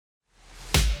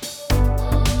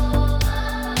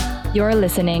You're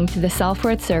listening to the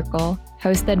Self-Worth Circle,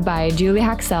 hosted by Julie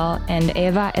Haxel and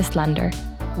Eva Estlander.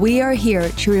 We are here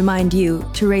to remind you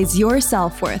to raise your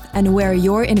self-worth and wear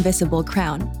your invisible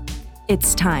crown.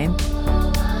 It's time.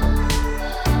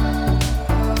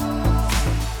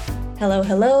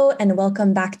 Hello, and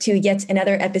welcome back to yet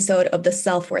another episode of the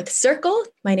Self-Worth Circle.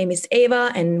 My name is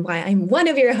Eva, and I'm one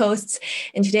of your hosts.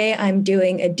 And today I'm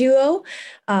doing a duo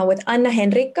with Anna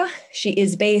Henrikka. She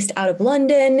is based out of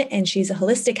London, and she's a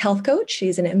holistic health coach.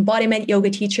 She's an embodiment yoga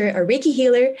teacher, a Reiki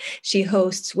healer. She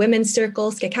hosts women's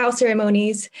circles, cacao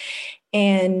ceremonies,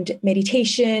 and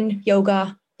meditation,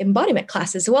 yoga, embodiment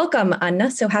classes. Welcome,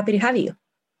 Anna. So happy to have you.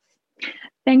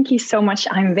 Thank you so much.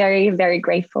 I'm very, very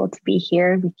grateful to be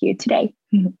here with you today.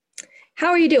 How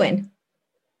are you doing?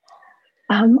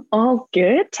 All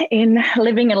good in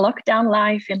living a lockdown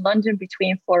life in London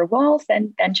between four walls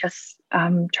and then just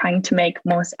trying to make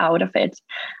most out of it,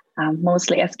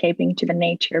 mostly escaping to the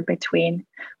nature between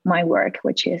my work,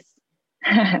 which is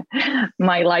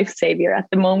my life savior at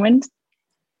the moment.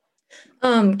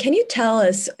 Can you tell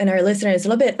us and our listeners a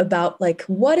little bit about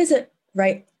what is it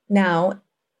right now?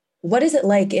 What is it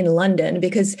like in London?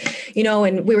 Because,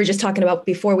 and we were just talking about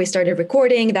before we started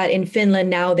recording that in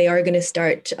Finland now they are going to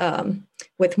start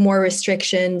with more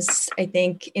restrictions, I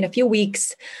think, in a few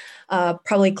weeks,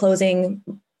 probably closing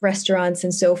restaurants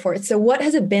and so forth. So what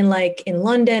has it been like in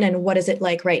London and what is it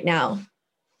like right now?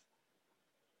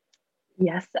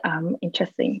 Yes,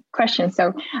 interesting question.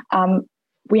 So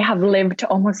we have lived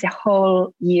almost a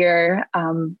whole year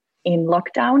in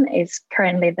lockdown. Is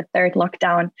currently the third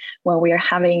lockdown where we are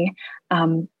having.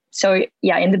 In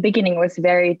the beginning it was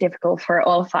very difficult for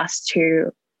all of us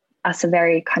to, as a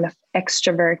very kind of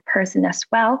extrovert person as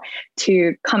well,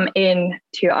 to come in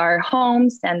to our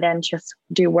homes and then just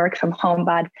do work from home.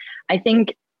 But I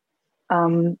think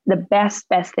the best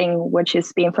thing, which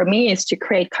has been for me, is to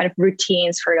create kind of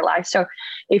routines for your life. So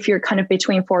if you're kind of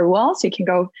between four walls, you can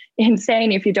go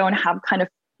insane if you don't have kind of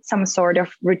some sort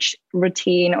of rich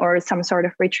routine or some sort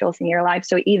of rituals in your life.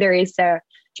 So either is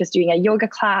just doing a yoga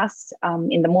class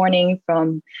in the morning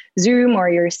from Zoom or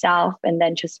yourself, and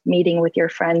then just meeting with your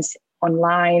friends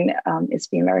online. It's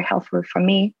been very helpful for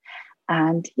me.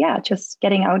 And just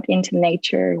getting out into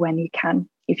nature when you can,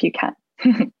 if you can.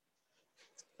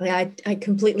 Yeah, I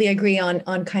completely agree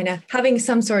on kind of having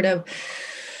some sort of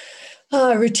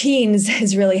routines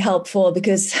is really helpful,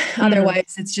 because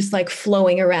otherwise it's just like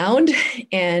flowing around.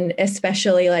 And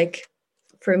especially like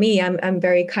for me, I'm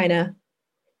very kind of,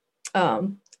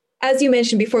 as you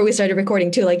mentioned before we started recording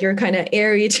too, like you're kind of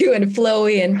airy too and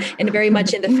flowy and very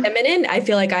much in the feminine. I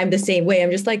feel like I'm the same way.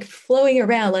 I'm just like flowing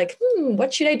around like,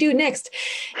 what should I do next?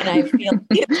 And I feel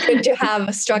it's good to have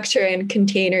a structure and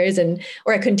containers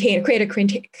create a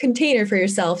container for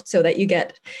yourself so that you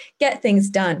get things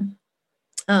done.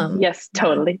 Yes,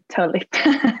 totally.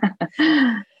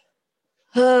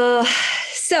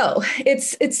 So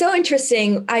it's so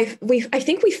interesting. I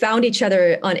think we found each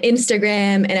other on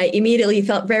Instagram, and I immediately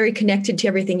felt very connected to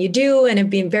everything you do, and have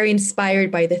been very inspired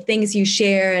by the things you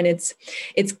share. And it's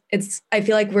I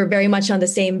feel like we're very much on the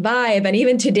same vibe. And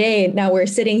even today, now we're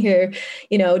sitting here,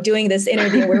 doing this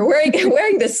interview. We're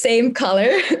wearing the same color,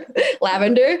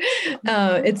 lavender.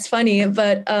 It's funny,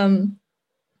 but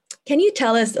can you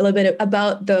tell us a little bit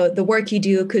about the work you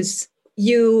do? Because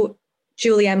you,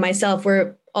 Julie, and myself,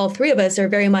 all three of us are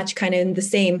very much kind of in the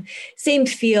same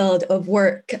field of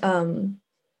work. So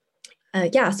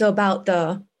about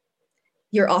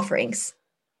your offerings.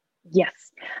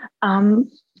 Yes. I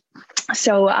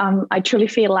truly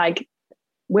feel like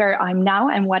where I'm now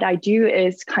and what I do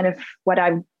is kind of what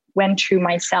I went through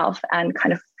myself, and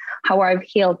kind of how I've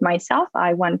healed myself,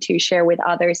 I want to share with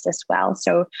others as well.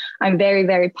 So I'm very,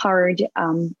 very proud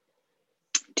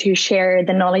to share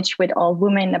the knowledge with all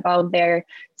women about their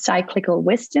cyclical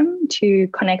wisdom, to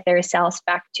connect themselves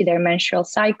back to their menstrual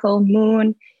cycle,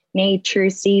 moon,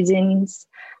 nature, seasons.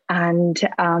 And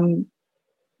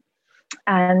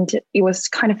it was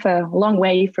kind of a long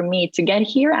way for me to get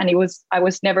here. And I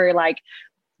was never like,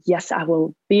 yes, I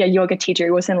will be a yoga teacher.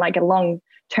 It wasn't like a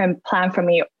long-term plan for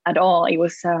me at all. It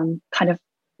was kind of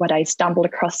what I stumbled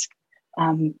across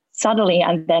suddenly,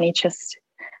 and then it just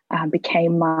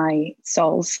became my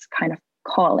soul's kind of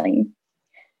calling.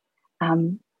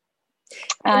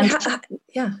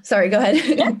 Sorry, go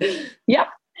ahead. Yeah.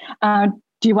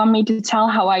 Do you want me to tell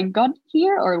how I got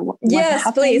here, or what Yes,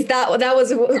 happened? please. That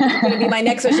was going to be my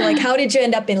next question. Like, how did you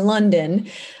end up in London,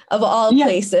 of all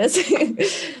places?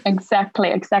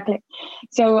 Exactly.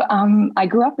 So I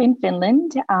grew up in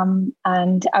Finland,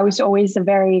 and I was always a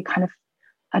very kind of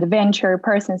adventure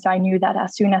person. So I knew that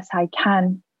as soon as I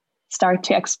can start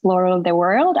to explore the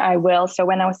world, I will. So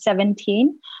when I was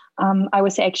 17, I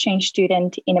was an exchange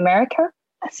student in America.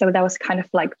 So that was kind of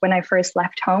like when I first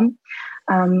left home.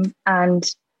 And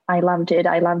I loved it.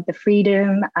 I loved the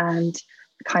freedom and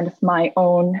kind of my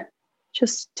own,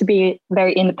 just to be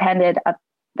very independent at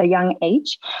the young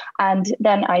age. And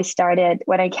then I started,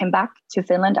 when I came back to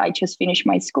Finland, I just finished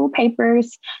my school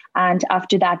papers. And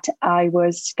after that, I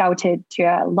was scouted to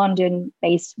a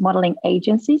London-based modeling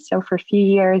agency. So for a few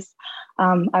years,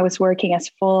 I was working as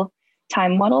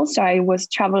full-time model. So I was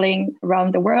traveling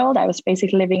around the world. I was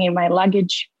basically living in my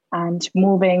luggage and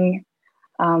moving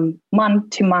month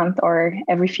to month or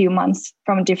every few months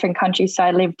from different countries. So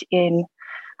I lived in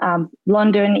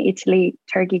London, Italy,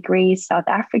 Turkey, Greece, South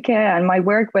Africa, and my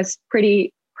work was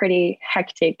pretty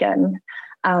hectic. And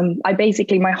I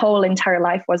basically, my whole entire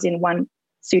life was in one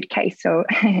suitcase. So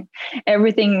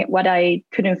everything what I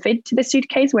couldn't fit to the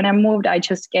suitcase when I moved, I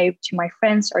just gave to my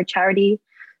friends or charity.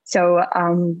 So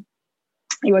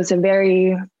it was a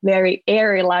very, very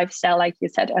airy lifestyle, like you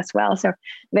said as well. So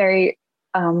very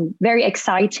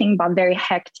exciting, but very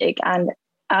hectic. And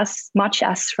as much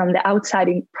as from the outside,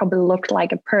 it probably looked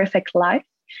like a perfect life.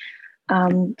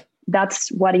 That's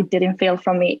what it didn't feel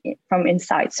from me from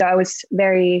inside. So I was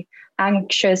very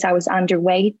anxious. I was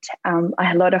underweight. I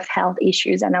had a lot of health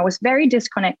issues, and I was very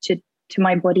disconnected to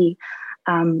my body.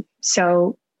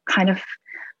 So kind of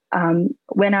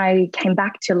when I came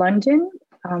back to London,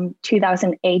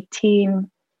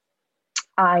 2018,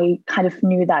 I kind of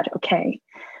knew that, okay,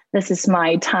 this is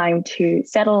my time to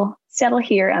settle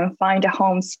here and find a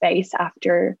home space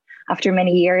after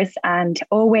many years. And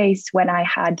always when I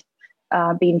had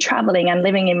been traveling and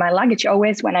living in my luggage,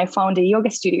 always when I found a yoga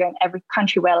studio in every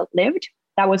country where I lived,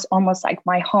 that was almost like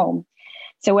my home.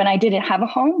 So when I didn't have a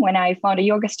home, when I found a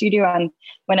yoga studio and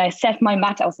when I set my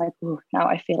mat, I was like, ooh, now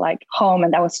I feel like home.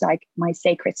 And that was like my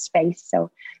sacred space.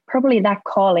 So probably that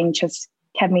calling just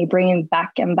kept me bringing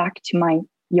back to my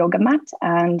yoga mat.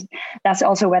 And that's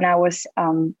also when I was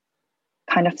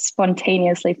kind of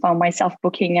spontaneously found myself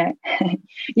booking a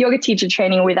yoga teacher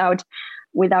training without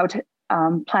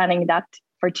planning that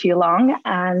for too long.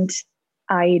 And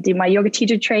I did my yoga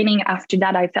teacher training. After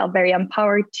that, I felt very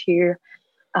empowered to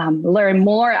learn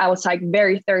more. I was like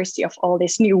very thirsty of all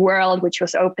this new world, which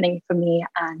was opening for me.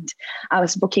 And I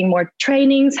was booking more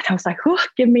trainings and I was like, oh,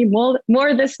 give me more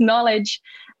of this knowledge.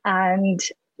 And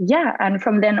yeah, and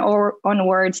from then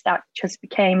onwards, that just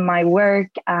became my work,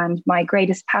 and my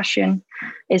greatest passion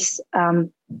is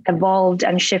evolved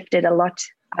and shifted a lot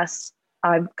as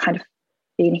I've kind of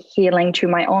been healing through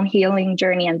my own healing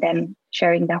journey and then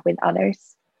sharing that with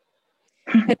others.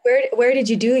 And where did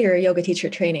you do your yoga teacher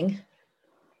training?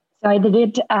 So I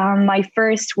did my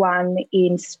first one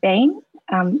in Spain.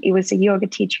 It was a yoga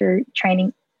teacher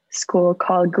training school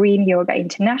called Green Yoga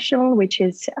International, which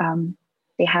is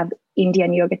they have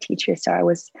Indian yoga teachers. So I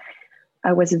was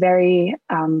very,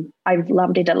 I've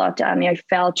loved it a lot. And I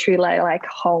felt truly like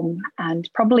home, and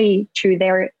probably through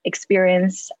their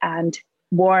experience and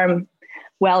warm,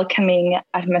 welcoming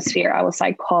atmosphere, I was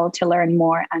like called to learn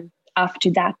more. And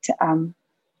after that,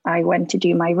 I went to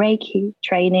do my Reiki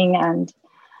training and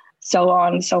so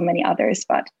on, so many others.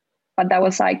 But that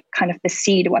was like kind of the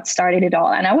seed, what started it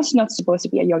all. And I was not supposed to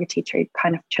be a yoga teacher. It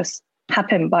kind of just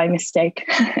happened by mistake.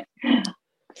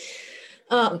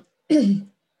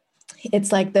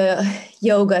 It's like the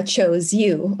yoga chose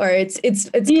you, or it's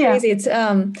crazy. It's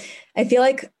I feel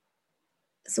like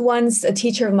once a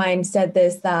teacher of mine said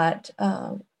this, that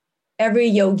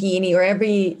every yogini or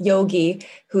every yogi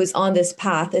who's on this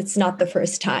path, it's not the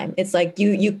first time. It's like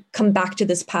you come back to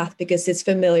this path because it's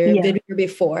familiar, been here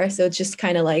before. So it's just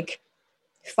kind of like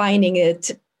finding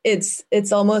it.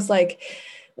 It's almost like,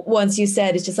 once you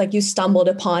said, it's just like you stumbled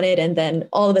upon it, and then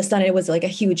all of a sudden it was like a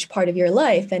huge part of your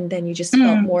life, and then you just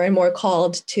felt more and more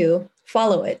called to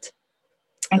follow it.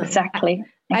 Exactly.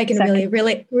 I can really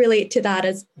relate to that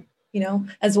as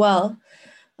well.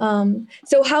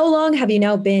 So how long have you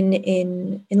now been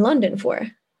in London for?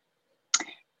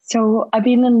 So I've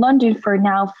been in London for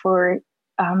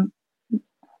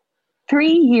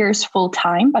 3 years full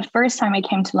time, but first time I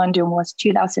came to London was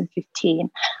 2015.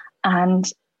 And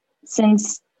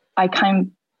since I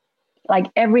came, like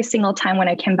every single time when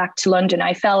I came back to London,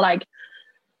 I felt like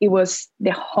it was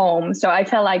the home. So I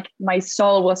felt like my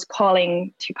soul was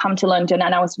calling to come to London,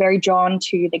 and I was very drawn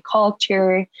to the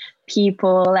culture,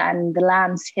 people, and the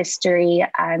land's history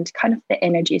and kind of the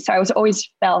energy. So I was always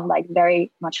felt like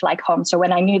very much like home. So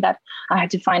when I knew that I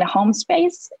had to find a home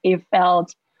space, it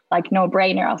felt like no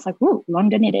brainer. I was like, ooh,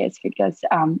 London it is, because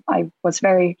I was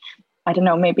very, I don't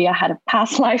know, maybe I had a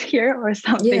past life here or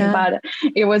something, but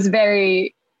it was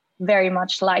very, very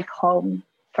much like home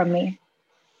for me.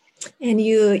 And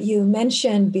you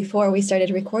mentioned before we started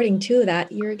recording too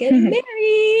that you're getting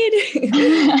married.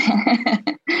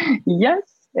 Yes,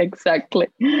 exactly.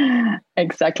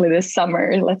 Exactly this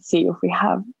summer. Let's see if we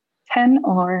have 10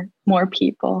 or more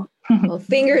people. Well,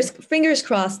 fingers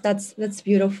crossed. That's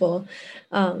beautiful.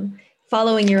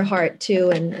 Following your heart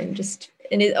too, and just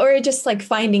or just like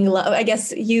finding love. I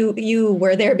guess you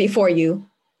were there before you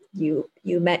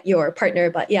met your partner,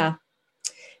 but yeah,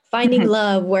 finding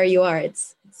love where you are.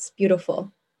 It's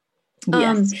beautiful.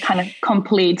 Yes, kind of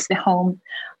completes the home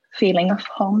feeling of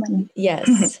home. And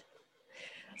yes.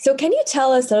 So can you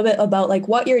tell us a little bit about like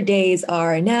what your days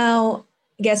are now?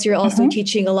 I guess you're also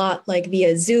teaching a lot like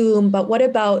via Zoom, but what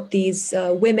about these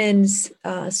women's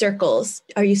circles?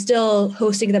 Are you still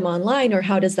hosting them online, or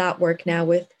how does that work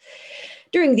now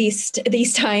during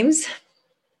these times?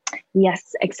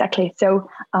 Yes, exactly. So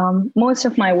most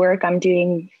of my work I'm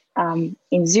doing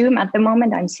in Zoom at the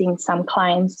moment. I'm seeing some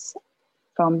clients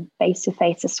from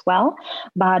face-to-face as well.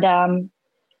 But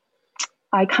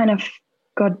I kind of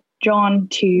got drawn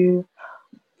to,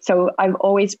 so I've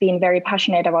always been very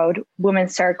passionate about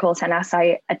women's circles. And as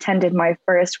I attended my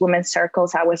first women's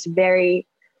circles, I was very,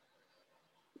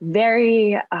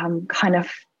 very kind of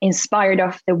inspired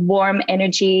of the warm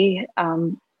energy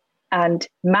and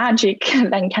magic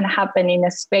that can happen in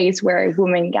a space where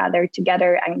women gather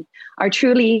together and are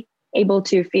truly able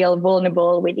to feel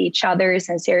vulnerable with each others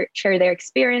and share their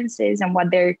experiences and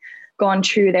what they're gone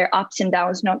through, their ups and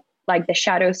downs, not like the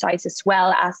shadow sides as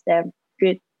well as the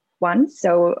good ones.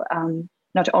 So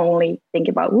not only think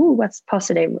about, what's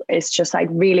positive, it's just like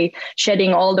really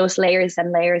shedding all those layers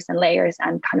and layers and layers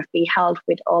and kind of be held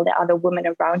with all the other women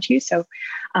around you. So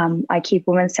I keep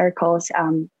women's circles.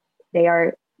 They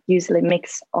are usually a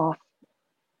mix of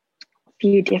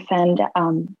few different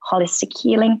holistic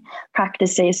healing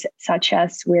practices, such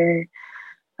as we're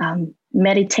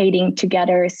meditating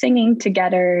together, singing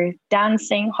together,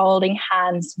 dancing, holding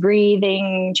hands,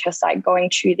 breathing, just like going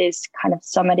through this kind of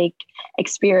somatic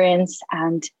experience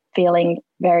and feeling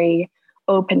very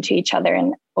open to each other.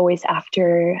 And always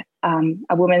after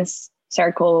a women's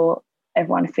circle,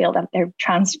 everyone feel that they're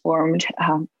transformed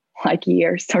like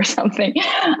years or something.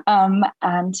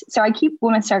 And so I keep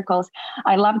women's circles.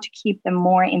 I love to keep them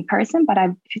more in person, but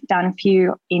I've done a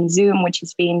few in Zoom, which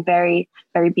has been very,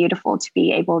 very beautiful to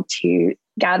be able to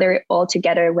gather all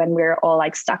together when we're all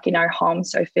like stuck in our homes.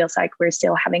 So it feels like we're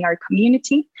still having our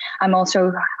community. I'm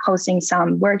also hosting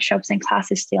some workshops and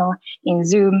classes still in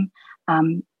Zoom.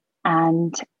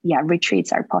 And yeah,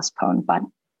 retreats are postponed, but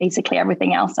basically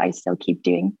everything else I still keep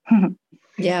doing.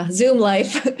 Yeah, Zoom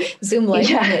life.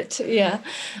 Yeah.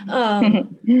 Yeah.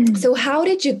 So how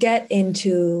did you get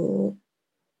into,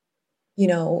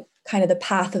 kind of the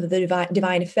path of the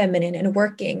divine feminine and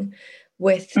working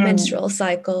with menstrual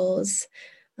cycles?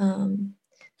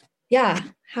 Yeah.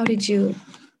 How did you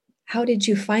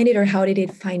find it, or how did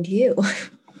it find you?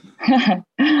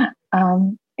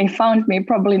 It found me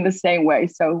probably in the same way.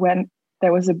 So when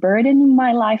there was a burden in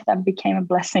my life, that became a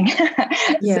blessing.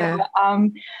 Yeah.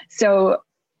 So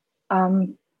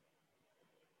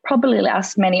probably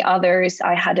as many others,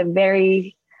 I had a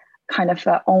very kind of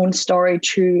own story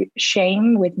through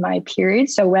shame with my period.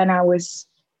 So when I was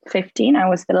 15, I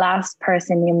was the last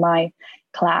person in my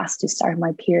class to start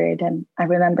my period. And I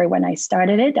remember when I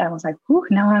started it, I was like,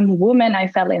 now I'm a woman. I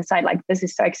felt inside like, this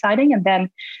is so exciting. And then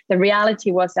the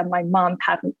reality was that my mom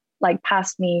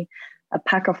passed me a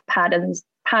pack of pads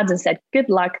and said, good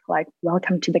luck, like,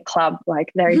 welcome to the club, like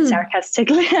very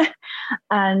sarcastically.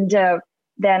 And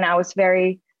then I was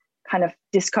very kind of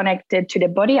disconnected to the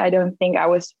body. I don't think I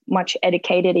was much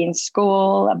educated in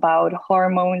school about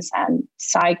hormones and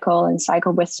cycle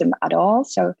wisdom at all.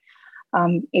 So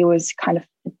it was kind of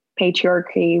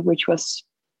patriarchy, which was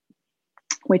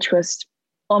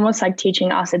almost like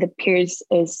teaching us that the periods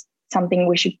is something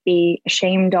we should be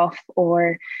ashamed of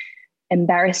or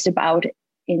embarrassed about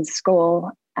in school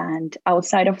and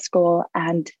outside of school.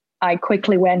 And I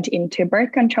quickly went into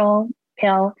birth control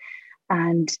pill,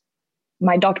 and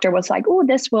my doctor was like,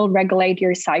 this will regulate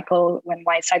your cycle, when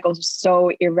my cycle was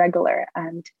so irregular.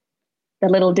 And the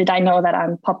little did I know that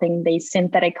I'm popping these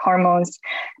synthetic hormones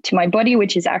to my body,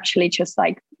 which is actually just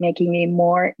like making me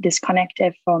more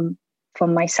disconnected from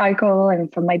my cycle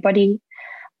and from my body.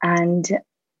 And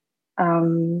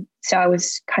so I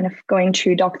was kind of going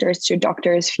through doctors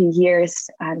a few years,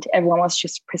 and everyone was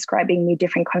just prescribing me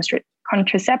different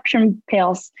contraception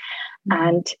pills.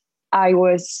 And I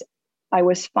was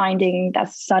finding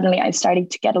that suddenly I started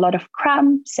to get a lot of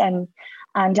cramps, and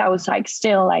I was like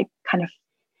still like kind of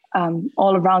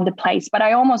all around the place. But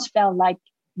I almost felt like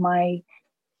my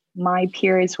my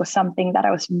periods was something that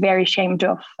I was very ashamed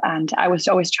of. And I was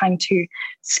always trying to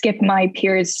skip my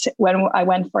periods when I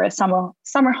went for a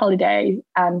summer holiday,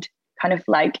 and kind of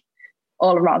like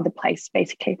all around the place,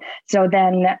 basically. So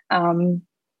then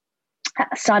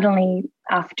suddenly,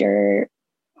 after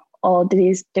all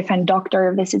these different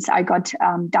doctor visits, I got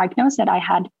diagnosed that I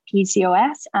had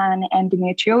PCOS and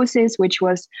endometriosis, which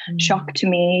was shock to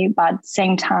me. But at the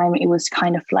same time, it was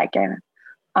kind of like a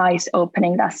eyes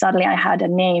opening that suddenly I had a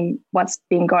name, what's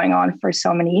been going on for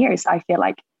so many years. I feel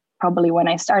like probably when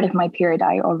I started my period,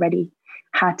 I already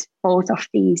had both of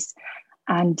these.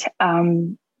 And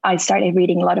I started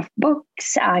reading a lot of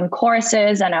books and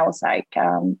courses, and I was like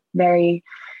very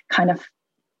kind of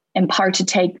empowered to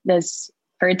take this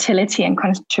fertility and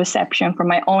contraception from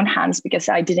my own hands, because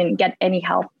I didn't get any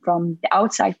help from the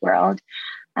outside world.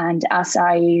 And as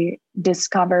I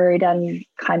discovered and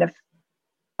kind of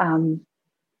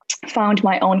found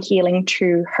my own healing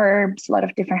through herbs, a lot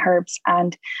of different herbs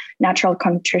and natural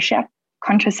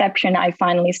contraception, I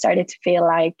finally started to feel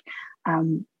like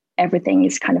everything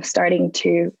is kind of starting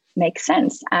to make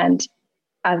sense. And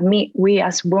we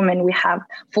as women, we have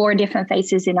 4 different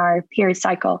phases in our period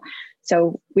cycle.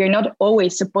 So we're not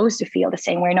always supposed to feel the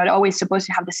same. We're not always supposed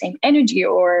to have the same energy,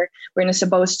 or we're not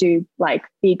supposed to like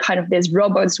be kind of these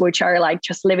robots which are like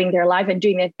just living their life and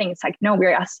doing their things. Like, no,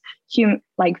 we're as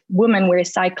like women, we're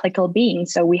cyclical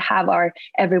beings. So we have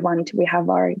we have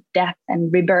our death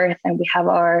and rebirth, and we have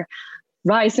our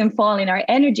rise and fall in our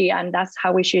energy. And that's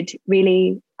how we should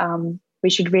really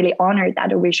honor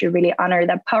that, or we should really honor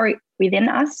the power within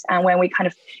us. And when we kind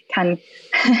of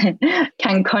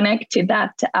can connect to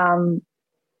that,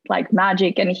 like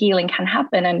magic and healing can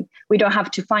happen. And we don't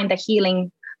have to find the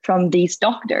healing from these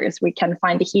doctors. We can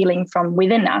find the healing from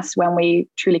within us when we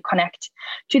truly connect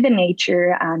to the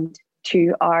nature and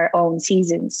to our own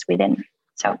seasons within.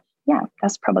 So yeah,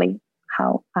 that's probably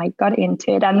how I got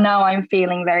into it. And now I'm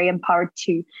feeling very empowered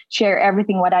to share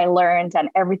everything what I learned and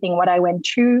everything what I went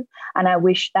through. And I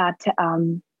wish that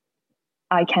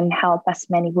I can help as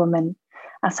many women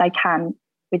as I can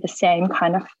with the same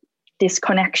kind of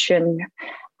disconnection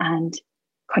and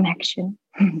connection.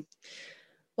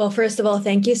 Well, first of all,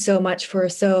 thank you so much for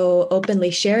so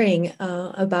openly sharing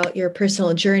about your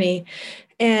personal journey.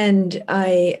 And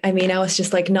I mean, I was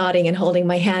just like nodding and holding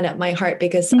my hand at my heart,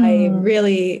 because I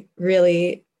really,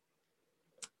 really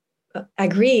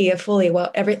agree fully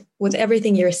with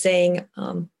everything you're saying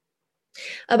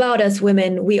about us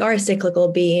women. We are cyclical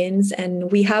beings,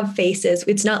 and we have phases.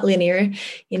 It's not linear,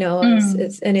 you know.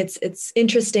 It's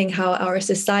interesting how our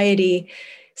society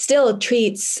still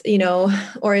treats, you know,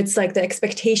 or it's like the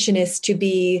expectation is to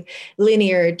be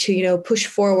linear, to, you know, push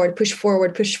forward,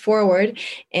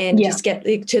 and just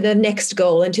get to the next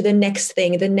goal and to the next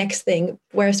thing.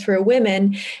 Whereas for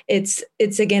women, it's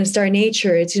against our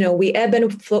nature. It's, you know, we ebb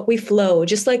and we flow,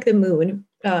 just like the moon.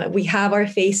 We have our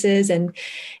phases, and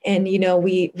you know,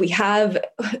 we have,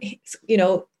 you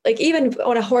know, like even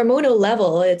on a hormonal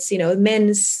level, it's, you know,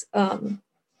 men's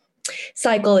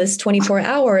cycle is 24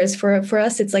 hours. For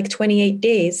us, it's like 28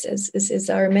 days is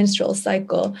our menstrual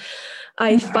cycle.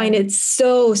 I find it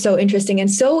so interesting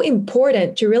and so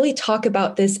important to really talk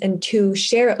about this and to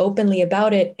share openly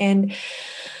about it. And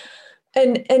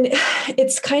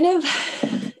it's kind of,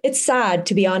 it's sad,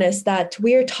 to be honest, that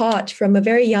we're taught from a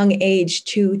very young age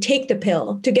to take the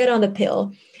pill, to get on the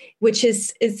pill, which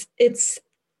is it's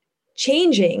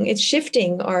changing, it's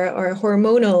shifting our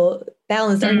hormonal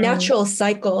balance, our natural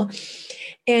cycle.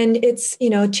 And it's, you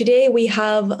know, today we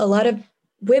have a lot of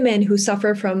women who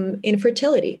suffer from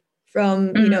infertility,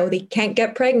 from, you know, they can't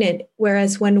get pregnant.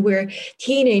 Whereas when we're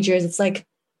teenagers, it's like,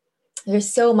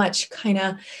 there's so much kind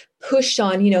of push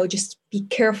on, you know, just be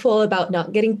careful about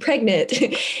not getting pregnant.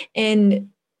 And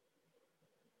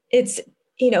it's,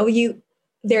 you know,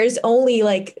 there's only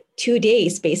like 2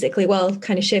 days basically, well,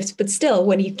 kind of shifts, but still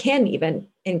when you can even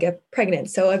and get pregnant.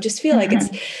 So I just feel like it's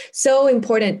so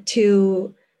important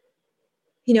to,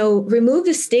 you know, remove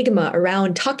the stigma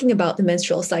around talking about the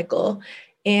menstrual cycle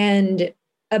and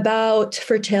about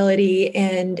fertility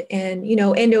and, you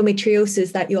know,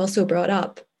 endometriosis that you also brought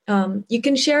up. You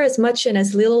can share as much and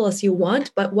as little as you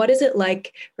want, but what is it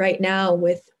like right now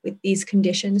with these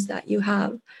conditions that you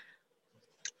have?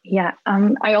 Yeah,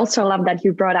 I also love that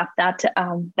you brought up that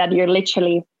that you're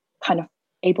literally kind of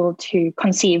able to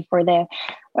conceive for the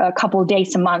couple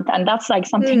days a month, and that's like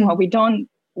something what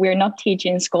we're not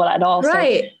teaching in school at all.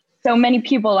 Right. So many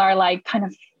people are like kind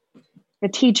of, the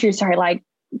teachers are like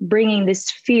bringing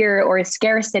this fear or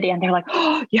scarcity, and they're like,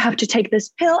 oh, you have to take this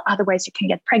pill, otherwise you can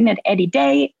get pregnant any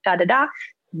day,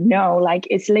 No, like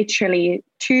it's literally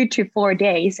 2 to 4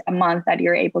 days a month that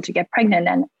you're able to get pregnant.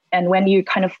 And and when you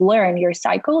kind of learn your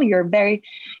cycle, you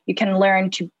can learn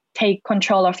to take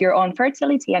control of your own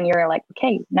fertility, and you're like,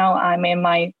 okay, now I'm in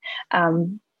my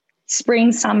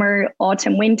spring, summer,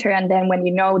 autumn, winter. And then when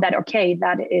you know that, okay,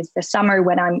 that is the summer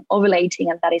when I'm ovulating,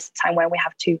 and that is the time when we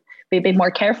have to be a bit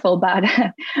more careful. But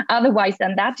otherwise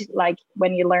than that, like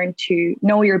when you learn to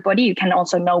know your body, you can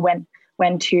also know when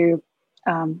to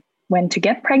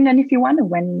get pregnant if you want, and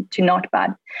when to not.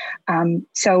 But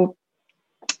so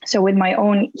with my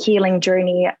own healing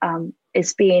journey,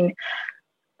 it's been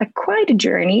quite a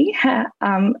journey.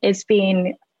 It's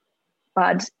been,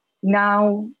 but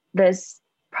now this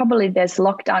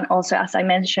lockdown also, as I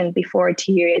mentioned before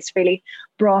to you, it's really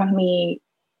brought me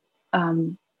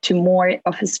to more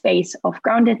of a space of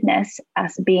groundedness,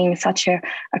 as being such a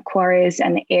Aquarius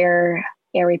and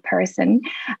airy person.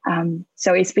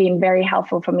 So it's been very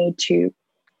helpful for me to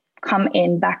come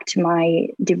in back to my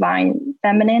divine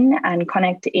feminine and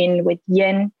connect in with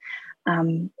yin,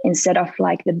 instead of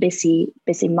like the busy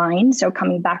mind. So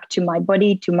coming back to my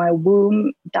body, to my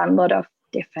womb, done a lot of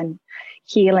different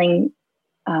healing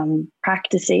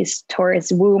practices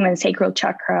towards womb and sacral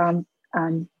chakra,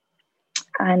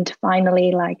 and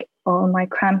finally, like, all my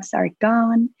cramps are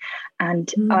gone.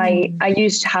 And I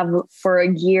used to have, for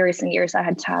years and years,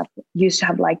 used to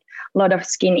have like a lot of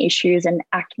skin issues and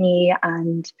acne,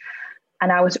 and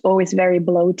I was always very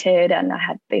bloated, and I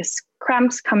had these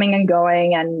cramps coming and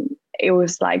going, and it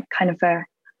was like kind of a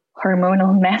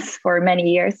hormonal mess for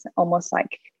many years, almost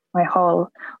like my whole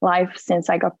life since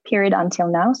I got period until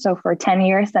now. So for 10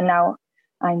 years, and now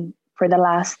I'm, for the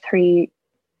last 2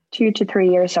 to 3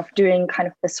 years of doing kind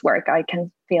of this work, I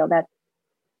can feel that,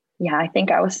 yeah, I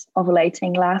think I was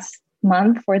ovulating last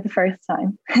month for the first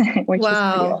time, which is pretty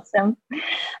awesome.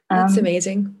 That's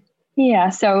amazing. Yeah.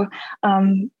 So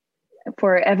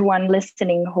for everyone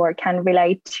listening who can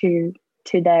relate to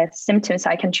the symptoms,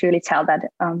 I can truly tell that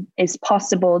it's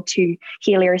possible to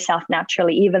heal yourself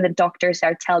naturally. Even the doctors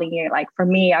are telling you, like for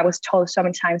me, I was told so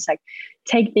many times, like,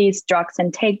 take these drugs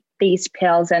and take these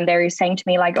pills. And they're saying to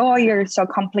me like, oh, you're so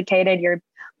complicated, your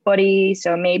body,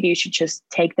 so maybe you should just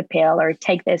take the pill or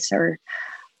take this or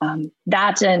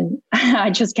that. And I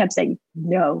just kept saying,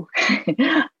 no,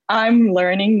 I'm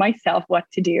learning myself what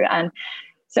to do. And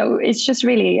so it's just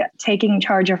really taking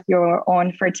charge of your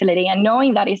own fertility and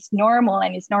knowing that it's normal,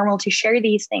 and it's normal to share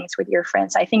these things with your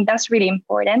friends. I think that's really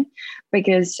important,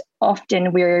 because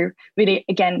often we're really,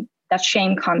 again, that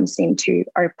shame comes into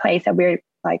our place, that we're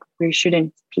like, we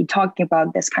shouldn't be talking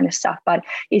about this kind of stuff. But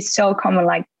it's so common,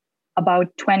 like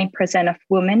about 20% of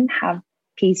women have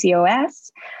PCOS,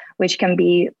 which can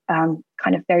be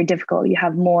kind of very difficult. You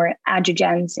have more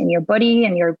androgens in your body,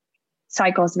 and your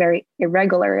cycle is very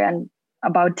irregular, and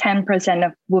about 10%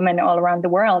 of women all around the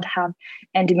world have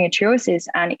endometriosis,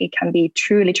 and it can be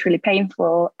truly, truly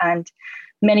painful. And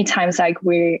many times, like,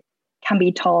 we can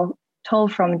be told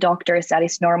from doctors that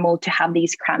it's normal to have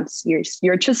these cramps.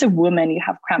 You're just a woman, you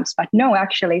have cramps. But no,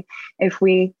 actually, if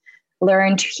we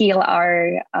learn to heal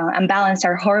our and balance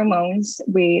our hormones,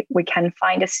 we can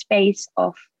find a space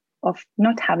of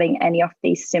not having any of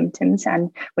these symptoms,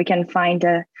 and we can find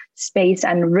a space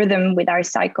and rhythm with our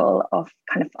cycle of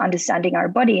kind of understanding our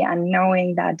body and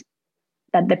knowing that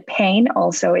the pain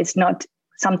also is not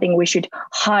something we should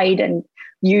hide and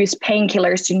use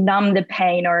painkillers to numb the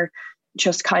pain, or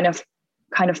just kind of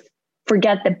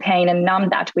forget the pain and numb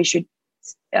that. We should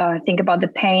think about the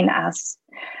pain as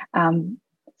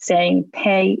saying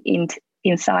pay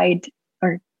inside,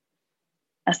 or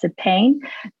as the pain,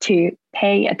 to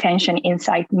pay attention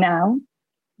inside now.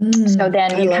 So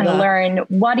then you can learn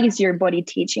what is your body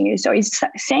teaching you. So it's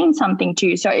saying something to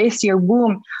you. So is your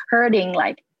womb hurting?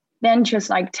 Like, then just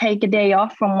like take a day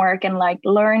off from work and like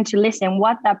learn to listen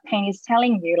what that pain is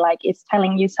telling you. Like, it's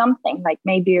telling you something, like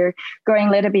maybe you're going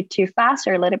a little bit too fast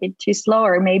or a little bit too slow,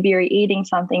 or maybe you're eating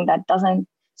something that doesn't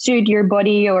suit your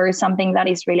body, or something that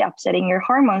is really upsetting your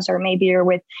hormones, or maybe you're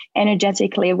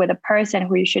energetically with a person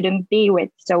who you shouldn't be with.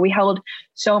 So we hold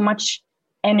so much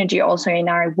energy also in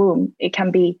our womb. It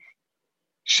can be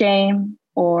shame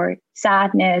or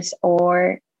sadness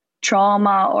or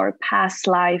trauma or past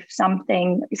life,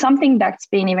 something that's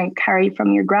been even carried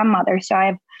from your grandmother. So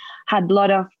I've had a lot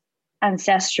of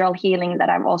ancestral healing that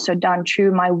I've also done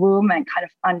through my womb, and kind of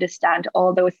understand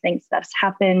all those things that's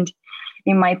happened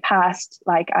in my past.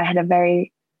 Like, I had a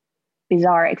very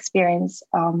bizarre experience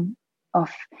of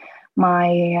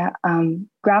my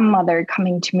grandmother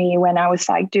coming to me when I was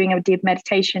like doing a deep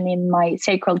meditation in my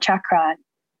sacral chakra.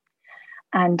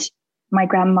 And my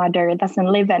grandmother doesn't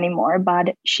live anymore,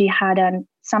 but she had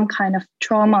some kind of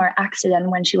trauma or accident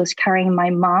when she was carrying my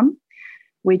mom,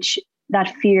 which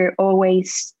that fear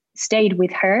always stayed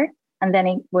with her, and then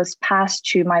it was passed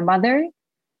to my mother,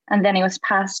 and then it was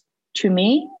passed to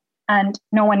me. And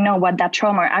no one know what that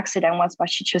trauma or accident was, but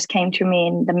she just came to me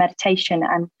in the meditation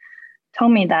and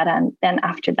told me that. And then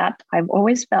after that, I've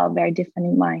always felt very different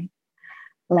in my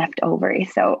left ovary.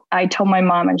 So I told my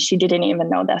mom, and she didn't even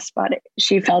know this, but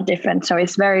she felt different. So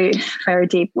it's very, very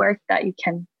deep work that you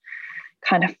can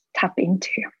kind of tap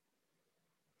into.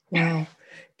 Wow.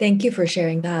 Thank you for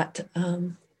sharing that.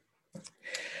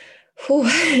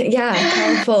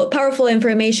 Yeah, powerful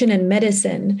information and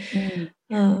medicine.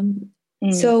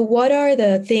 So what are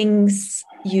the things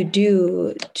you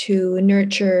do to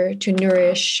nurture, to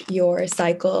nourish your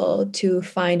cycle, to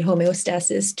find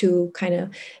homeostasis, to kind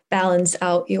of balance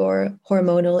out your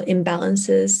hormonal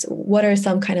imbalances? What are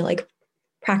some kind of like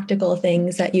practical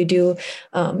things that you do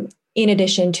in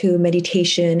addition to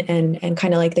meditation and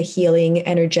kind of like the healing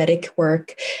energetic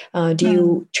work? Do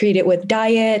you treat it with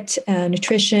diet,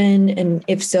 nutrition? And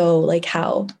if so, like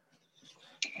how?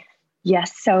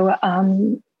 Yes. So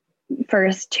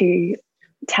first, to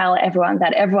tell everyone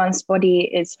that everyone's body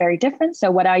is very different.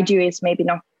 So what I do is maybe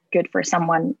not good for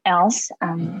someone else.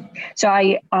 So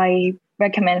I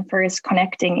recommend first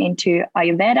connecting into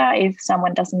Ayurveda. If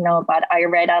someone doesn't know about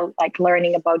Ayurveda, like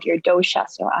learning about your dosha.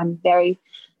 So I'm very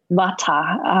Vata.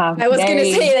 I was going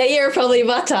to say that you're probably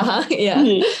Vata, huh?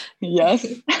 Yeah. Yes.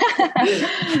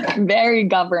 Very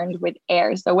governed with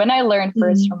air. So when I learned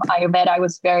first from Ayurveda, I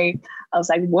was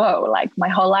like, whoa, like my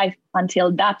whole life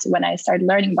until that, when I started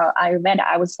learning about Ayurveda,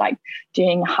 I was like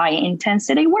doing high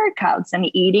intensity workouts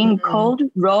and eating cold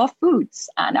raw foods.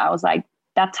 And I was like,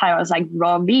 that time I was like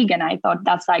raw vegan. I thought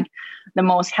that's like the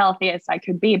most healthiest I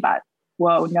could be. But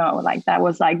whoa, no, like that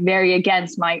was like very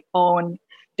against my own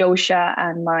dosha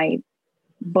and my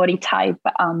body type,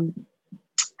 and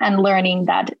learning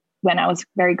that when I was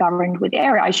very governed with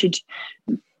air, I should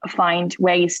find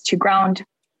ways to ground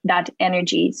that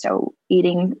energy. So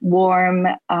eating warm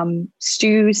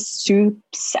stews,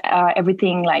 soups,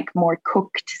 everything like more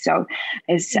cooked. So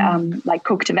it's like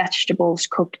cooked vegetables,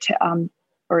 cooked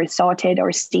or sauteed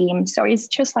or steamed. So it's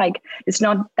just like, it's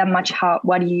not that much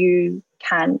what you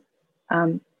can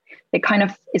it kind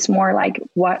of is more like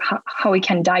how we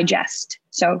can digest.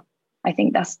 So I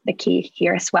think that's the key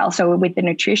here as well. So with the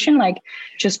nutrition, like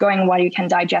just going what you can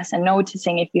digest and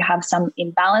noticing if you have some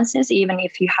imbalances. Even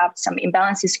if you have some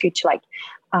imbalances, good to like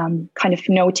kind of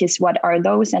notice what are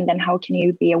those, and then how can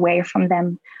you be away from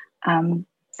them.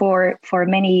 For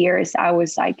many years, I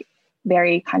was like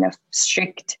very kind of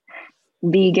strict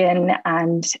vegan,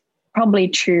 and probably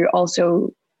true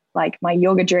also like my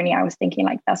yoga journey, I was thinking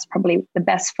like that's probably the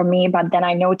best for me. But then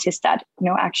I noticed that,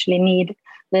 actually need a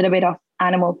little bit of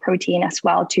animal protein as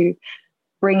well to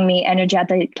bring me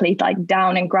energetically like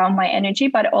down and ground my energy,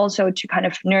 but also to kind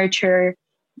of nurture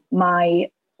my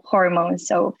hormones.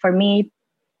 So for me,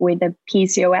 with the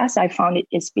PCOS, I found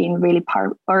it's been really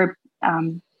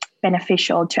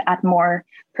beneficial to add more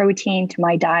protein to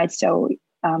my diet. So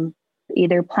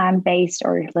either plant-based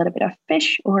or a little bit of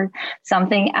fish or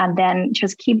something, and then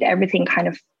just keep everything kind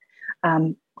of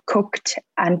cooked,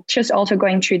 and just also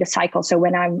going through the cycle. So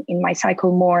when I'm in my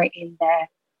cycle more in the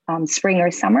spring or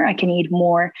summer, I can eat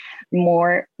more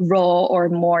raw or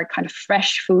more kind of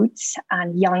fresh foods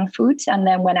and young foods. And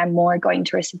then when I'm more going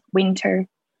towards winter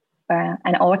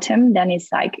and autumn, then it's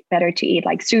like better to eat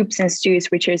like soups and stews,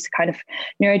 which is kind of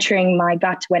nurturing my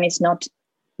gut when it's not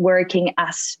working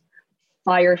as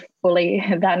firefully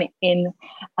than in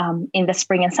the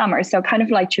spring and summer. So kind of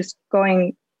like just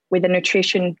going with the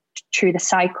nutrition through the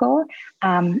cycle.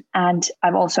 And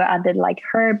I've also added like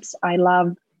herbs. I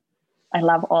love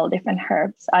all different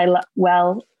herbs.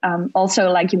 Also,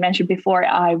 like you mentioned before,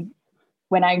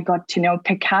 when I got to know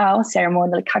cacao,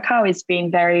 ceremonial cacao is being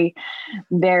very,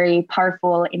 very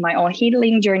powerful in my own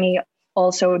healing journey.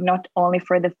 Also, not only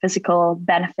for the physical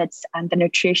benefits and the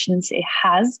nutrition it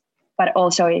has, but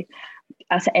also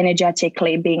as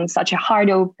energetically being such a heart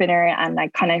opener and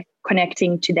like kind of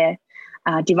connecting to the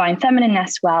divine feminine,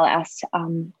 as well as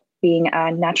being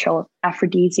a natural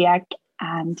aphrodisiac.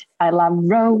 And I love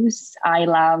rose. I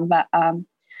love,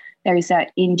 there is an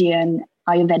Indian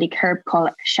Ayurvedic herb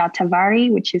called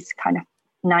shatavari, which is kind of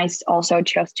nice also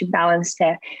just to balance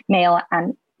the male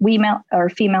and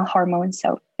female hormones.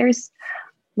 So there's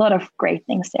a lot of great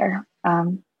things there.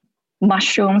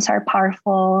 Mushrooms are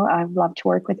powerful. I love to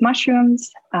work with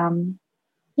mushrooms.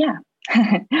 Yeah,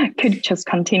 could just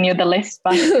continue the list.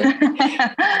 But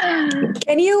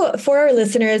can you, for our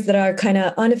listeners that are kind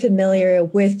of unfamiliar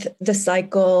with the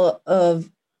cycle of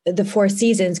the 4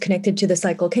 seasons connected to the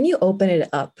cycle, can you open it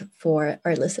up for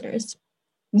our listeners?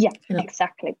 Yeah,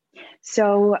 exactly.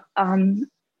 So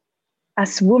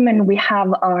as women, we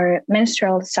have our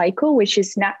menstrual cycle, which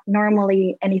is not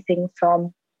normally anything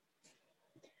from,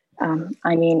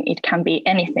 it can be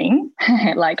anything.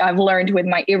 Like I've learned with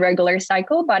my irregular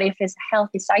cycle, but if it's a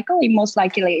healthy cycle, it most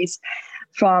likely is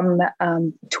from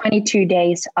 22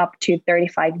 days up to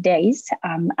 35 days.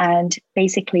 And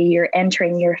basically you're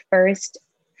entering your first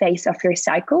phase of your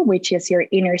cycle, which is your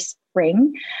inner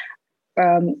spring,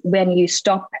 when you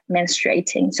stop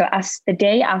menstruating. So as the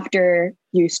day after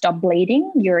you stop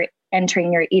bleeding, you're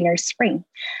entering your inner spring.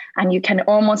 And you can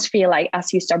almost feel like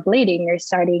as you start bleeding, you're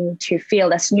starting to feel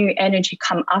this new energy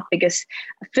come up, because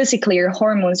physically your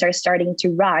hormones are starting to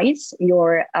rise.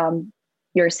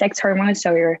 Your sex hormones,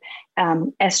 so your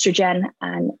estrogen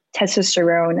and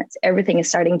testosterone, everything is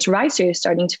starting to rise. So you're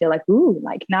starting to feel like, ooh,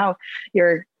 like now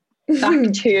you're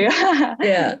back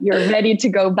to, you're ready to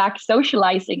go back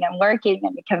socializing and working.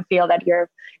 And you can feel that you're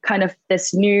kind of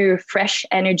this new, fresh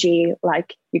energy,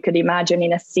 like you could imagine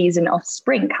in a season of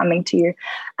spring coming to you.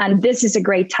 And this is a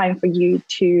great time for you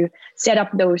to set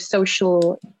up those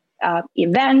social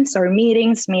events or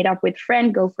meetings, meet up with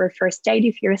friends, go for a first date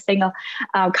if you're single,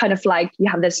 kind of like you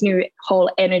have this new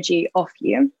whole energy of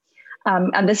you.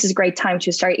 And this is a great time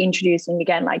to start introducing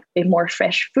again, like a bit more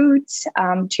fresh foods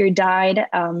to your diet.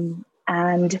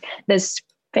 And this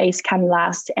phase can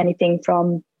last anything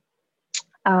from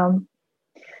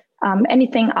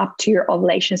anything up to your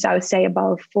ovulation. So I would say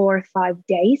about 4 or 5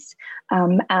 days.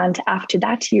 And after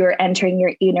that, you're entering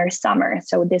your inner summer.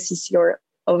 So this is your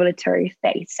ovulatory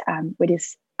phase, which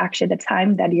is actually the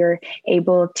time that you're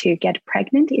able to get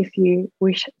pregnant if you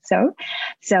wish so.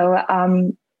 So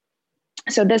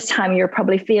this time you're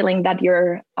probably feeling that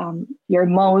your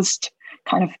most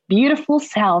kind of beautiful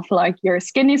self, like your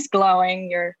skin is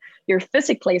glowing, your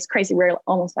physically is crazy. We're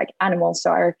almost like animals. So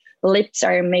our lips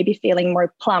are maybe feeling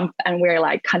more plump, and we're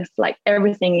like kind of like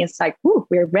everything is like, ooh,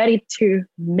 we're ready to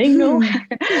mingle.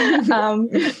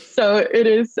 So it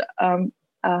is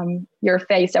your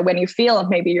face that when you feel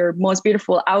maybe you're most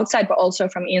beautiful outside, but also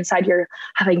from inside, you're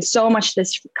having so much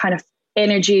this kind of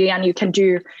energy, and you can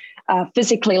do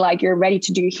physically, like you're ready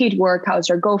to do heat workouts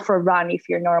or go for a run if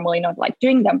you're normally not like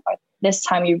doing them. But this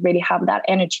time you really have that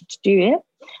energy to do it,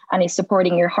 and it's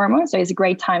supporting your hormones. So it's a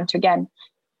great time to, again,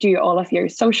 do all of your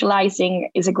socializing.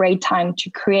 Is a great time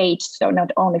to create. So not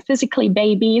only physically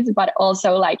babies, but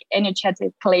also like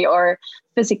energetically or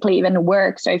physically even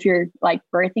work. So if you're like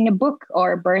birthing a book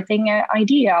or birthing an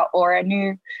idea or a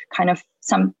new kind of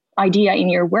some idea in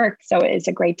your work. So it's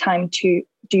a great time to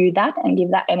do that and give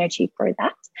that energy for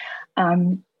that.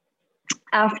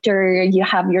 After you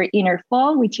have your inner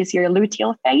fall, which is your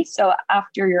luteal phase. So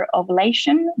after your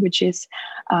ovulation, which is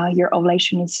your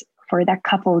ovulation is for that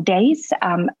couple of days.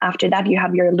 After that, you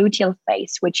have your luteal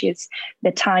phase, which is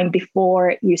the time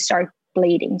before you start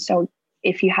bleeding. So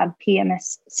if you have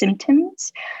PMS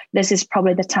symptoms, this is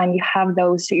probably the time you have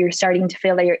those. So you're starting to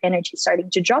feel that your energy is starting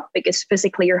to drop, because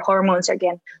physically your hormones are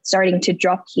again starting to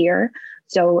drop here.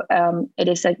 So it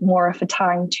is like more of a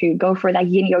time to go for that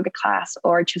yin yoga class,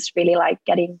 or just really like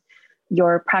getting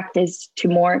your practice to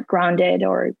more grounded,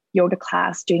 or yoga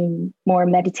class, doing more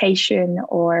meditation,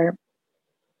 or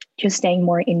just staying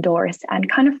more indoors and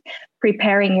kind of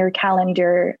preparing your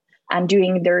calendar and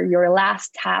doing your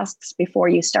last tasks before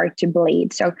you start to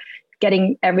bleed. So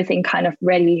getting everything kind of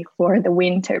ready for the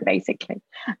winter, basically.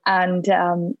 And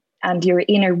your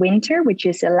inner winter, which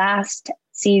is the last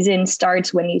season,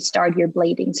 starts when you start your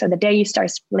bleeding. So the day you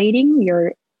start bleeding,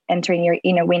 you're entering your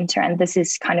inner winter. And this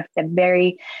is kind of the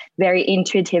very, very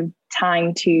intuitive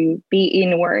time to be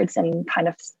inwards, and kind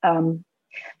of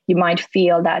you might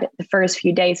feel that the first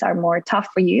few days are more tough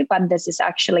for you, but this is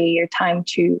actually your time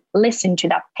to listen to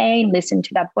that pain, listen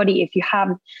to that body. If you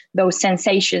have those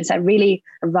sensations that really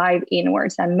arrive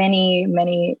inwards, and many,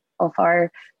 many of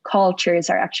our cultures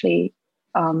are actually,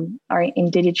 our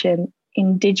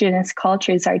indigenous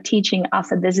cultures are teaching us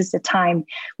that this is the time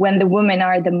when the women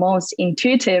are the most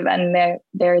intuitive, and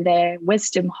they're the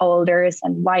wisdom holders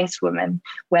and wise women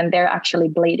when they're actually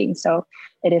bleeding. So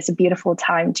it is a beautiful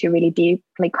time to really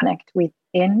deeply connect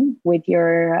within with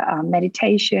your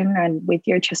meditation and with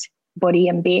your just body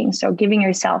and being. So giving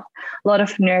yourself a lot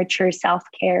of nurture,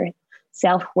 self-care,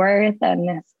 self-worth,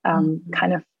 and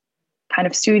kind of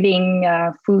soothing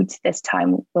foods this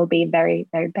time will be very,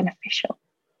 very beneficial.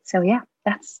 So yeah,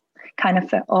 that's kind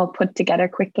of all put together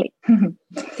quickly.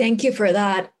 Thank you for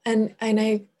that. And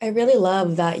I really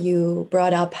love that you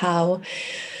brought up how,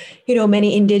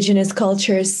 many indigenous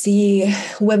cultures see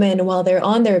women while they're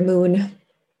on their moon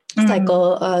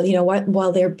cycle,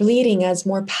 while they're bleeding, as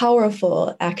more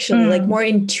powerful, actually, like more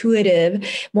intuitive,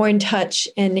 more in touch.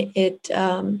 And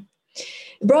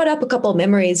brought up a couple of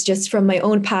memories just from my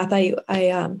own path.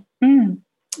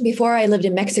 Before I lived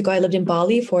in Mexico, I lived in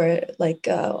Bali for like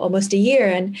almost a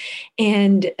year,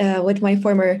 and with my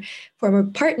former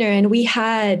partner, and we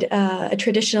had a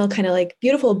traditional kind of like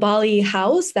beautiful Bali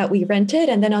house that we rented,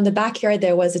 and then on the backyard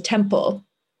there was a temple.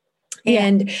 Yeah.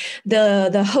 And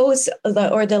the host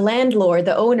or the landlord,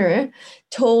 the owner,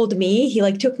 told me, he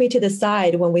like took me to the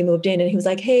side when we moved in, and he was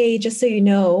like, "Hey, just so you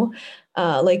know,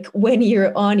 like when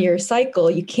you're on your cycle,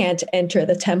 you can't enter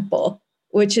the temple."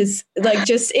 Which is like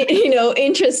just, you know,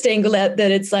 interesting that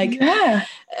it's like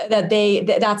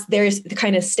that's their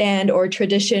kind of stand or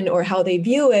tradition or how they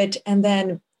view it. And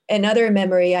then another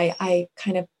memory, I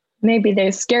kind of, maybe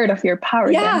they're scared of your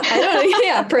power. Yeah, then. I don't know.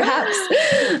 Yeah, perhaps.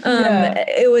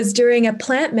 It was during a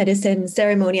plant medicine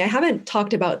ceremony. I haven't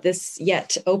talked about this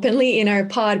yet openly in our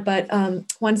pod, but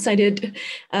once I did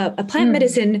a plant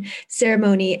medicine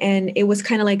ceremony, and it was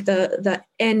kind of like the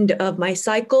end of my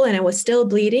cycle, and I was still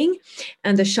bleeding.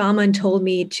 And the shaman told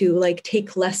me to like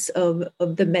take less of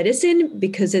the medicine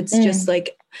because it's just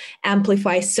like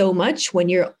amplifies so much when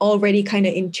you're already kind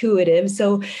of intuitive.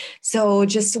 So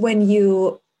just when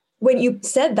you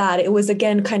said that, it was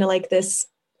again kind of like this,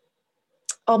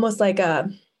 almost like a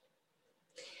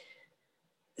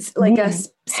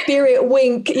spirit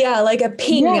wink, like a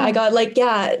ping. I got like,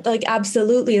 like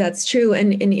absolutely, that's true.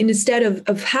 And instead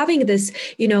of having this,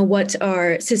 you know, what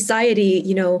our society,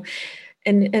 you know,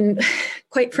 and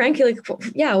quite frankly, like,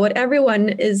 what everyone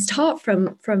is taught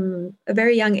from a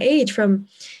very young age, from,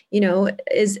 you know,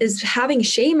 is having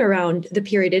shame around the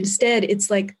period. Instead,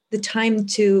 it's like the time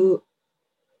to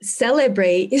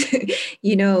celebrate,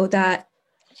 you know, that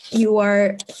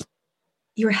you're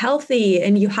healthy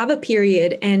and you have a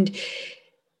period, and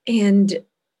you're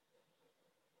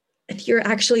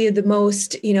actually the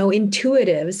most, you know,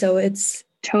 intuitive. So it's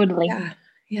totally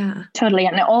totally.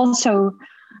 And also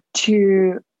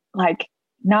to like,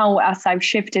 now as I've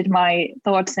shifted my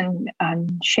thoughts and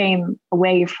shame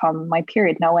away from my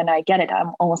period, now when I get it,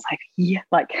 I'm almost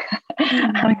like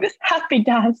having this happy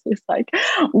dance. It's like,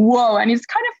 whoa. And it's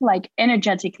kind of like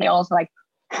energetically also like,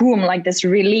 boom, like this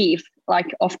relief,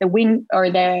 like of the wind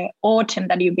or the autumn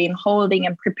that you've been holding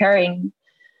and preparing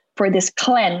for this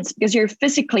cleanse, because you're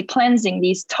physically cleansing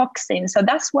these toxins. So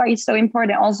that's why it's so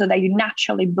important also that you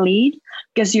naturally bleed,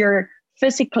 because you're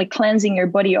physically cleansing your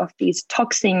body of these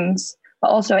toxins, but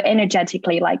also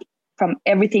energetically, like from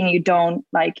everything you don't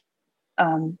like,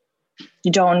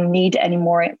 you don't need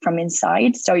anymore from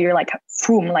inside. So you're like,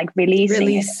 boom, like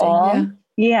releasing it all.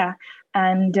 Yeah.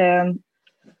 And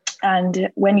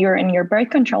when you're in your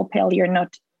birth control pill, you're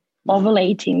not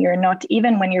ovulating. You're not,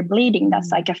 even when you're bleeding,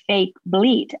 that's like a fake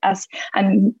bleed,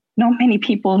 and not many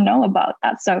people know about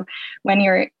that. So when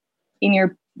you're in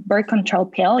your birth control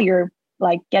pill, you're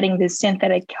like getting these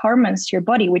synthetic hormones to your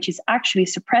body, which is actually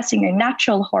suppressing your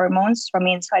natural hormones from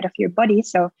inside of your body.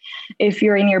 So if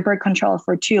you're in your birth control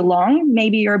for too long,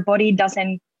 maybe your body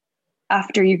doesn't,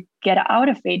 after you get out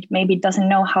of it, maybe it doesn't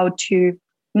know how to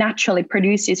naturally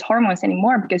produce these hormones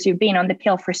anymore, because you've been on the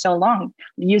pill for so long,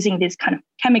 using these kind of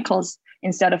chemicals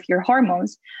instead of your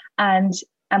hormones. And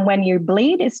when you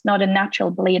bleed, it's not a natural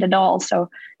bleed at all.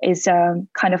 So it's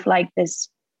kind of like this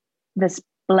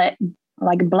blood,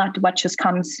 like blood what just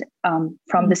comes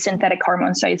from the synthetic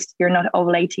hormones. So you're not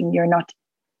ovulating, you're not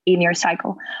in your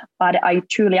cycle. But I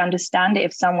truly understand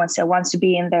if someone still wants to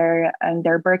be in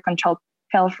their birth control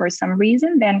pill for some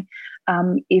reason, then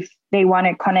if they want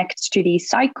to connect to these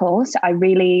cycles, I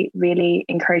really, really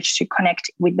encourage to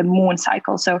connect with the moon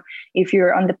cycle. So if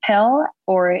you're on the pill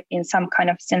or in some kind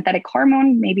of synthetic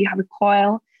hormone, maybe you have a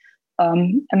coil, a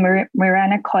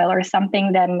Mirena coil or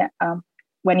something, then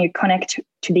when you connect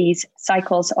to these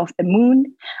cycles of the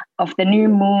moon, of the new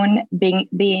moon being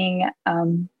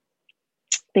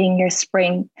your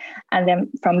spring, and then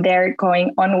from there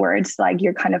going onwards, like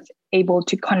you're kind of able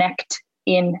to connect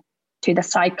in to the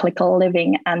cyclical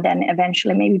living, and then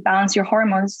eventually maybe balance your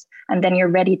hormones, and then you're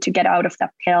ready to get out of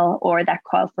that pill or that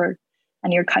coil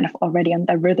and you're kind of already on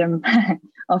the rhythm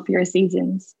of your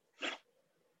seasons.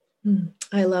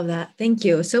 I love that. Thank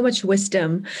you. So much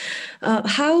wisdom.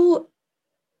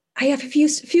 I have a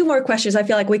few more questions. I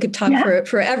feel like we could talk for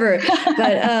forever,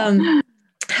 but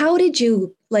how did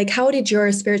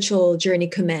your spiritual journey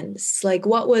commence? Like,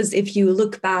 what was, if you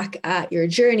look back at your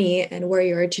journey and where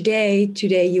you are today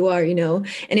you are, you know,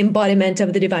 an embodiment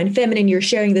of the divine feminine. You're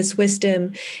sharing this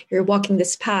wisdom, you're walking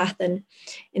this path and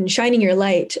shining your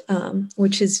light,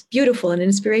 which is beautiful and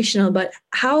inspirational. But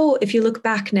how, if you look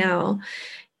back now,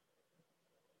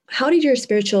 how did your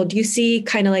spiritual, do you see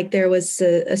kind of like there was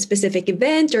a specific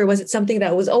event, or was it something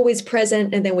that was always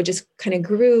present and then would just kind of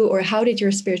grew, or how did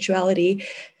your spirituality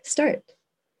start?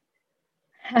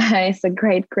 It's a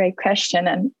great question.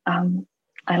 And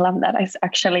I love that.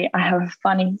 I have a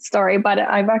funny story, but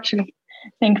I've actually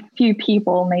think few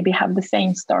people maybe have the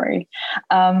same story.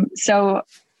 So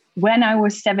when I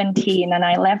was 17 and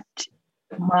I left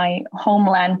my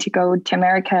homeland to go to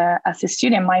America as a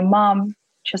student, my mom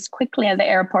just quickly at the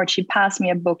airport, she passed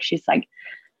me a book. She's like,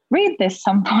 read this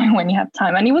some point when you have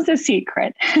time. And it was a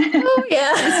secret. Oh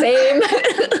yeah, same.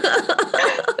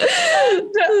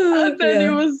 and then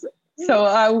it was, so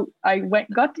I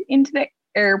got into the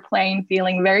airplane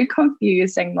feeling very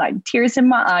confused and like tears in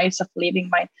my eyes of leaving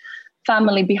my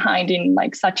family behind in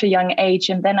like such a young age.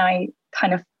 And then I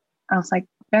was like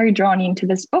very drawn into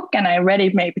this book, and I read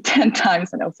it maybe 10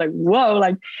 times, and I was like, whoa,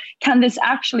 like, can this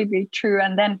actually be true?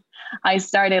 And then I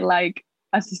started, like,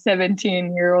 as a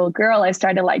 17-year-old girl, I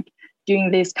started like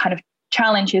doing these kind of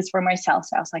challenges for myself.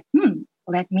 So I was like,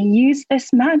 let me use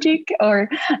this magic or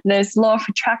this law of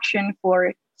attraction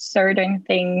for certain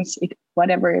things,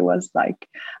 whatever it was, like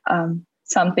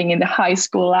something in the high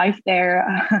school life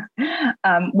there.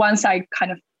 Once I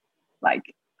kind of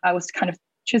like, I was kind of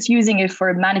just using it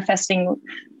for manifesting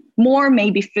more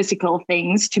maybe physical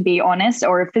things, to be honest,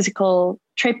 or physical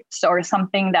trips or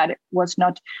something that was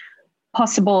not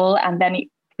possible. And then it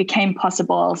became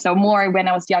possible. So more when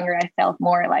I was younger, I felt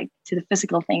more like to the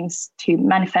physical things to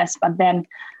manifest. But then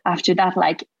after that,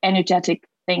 like energetic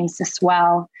things as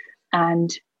well.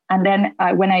 And then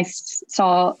when I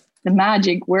saw the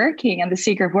magic working and the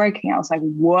secret working, I was like,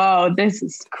 whoa, this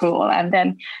is cool. And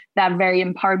then that very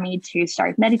empowered me to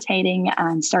start meditating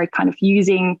and start kind of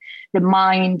using the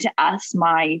mind as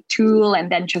my tool,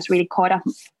 and then just really caught up.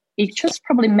 It just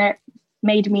probably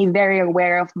made me very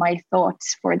aware of my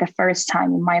thoughts for the first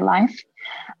time in my life.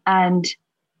 And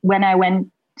when I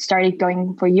started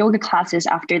going for yoga classes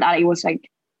after that, it was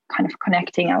like kind of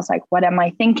connecting. I was like, what am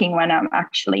I thinking when I'm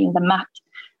actually in the mat?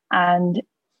 And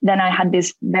then I had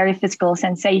these very physical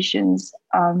sensations,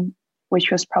 which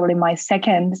was probably my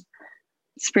second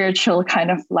spiritual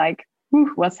kind of like,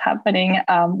 what's happening,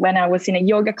 when I was in a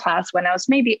yoga class when I was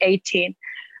maybe 18.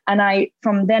 And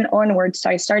from then onwards,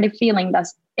 I started feeling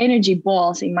those energy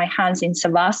balls in my hands in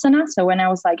Savasana. So when I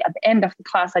was like at the end of the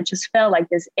class, I just felt like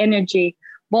this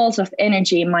balls of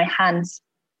energy in my hands.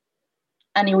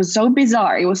 And it was so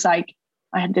bizarre. It was like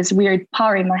I had this weird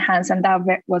power in my hands, and that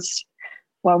was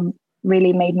what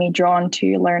really made me drawn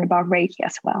to learn about Reiki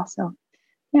as well. So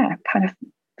yeah, kind of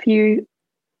few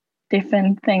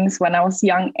different things when I was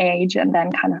young age, and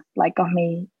then kind of like got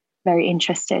me very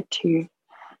interested to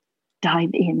dive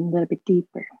in a little bit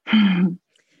deeper.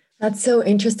 That's so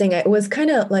interesting. It was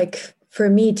kind of like, for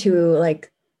me too,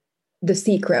 like The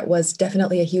Secret was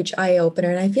definitely a huge eye opener.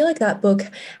 And I feel like that book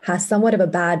has somewhat of a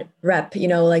bad rep,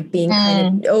 like being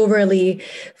kind of overly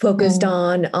focused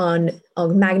on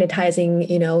magnetizing,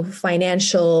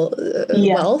 financial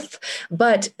wealth.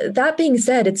 But that being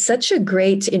said, it's such a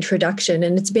great introduction,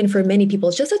 and it's been for many people,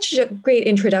 it's just such a great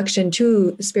introduction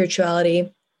to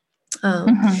spirituality.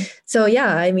 So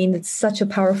yeah, I mean, it's such a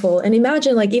powerful, and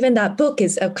imagine like even that book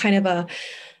is a kind of a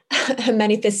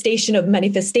manifestation of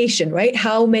manifestation, right?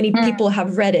 How many people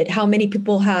have read it? How many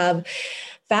people have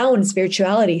found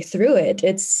spirituality through it?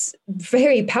 It's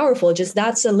very powerful. Just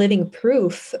that's a living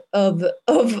proof of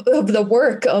the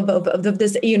work of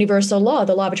this universal law,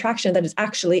 the law of attraction, that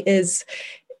is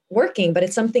working, but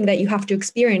it's something that you have to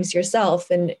experience yourself.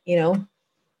 And, so,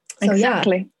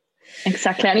 exactly. Yeah.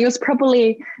 Exactly. And it was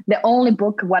probably the only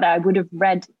book what I would have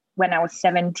read when I was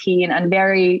 17 and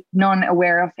very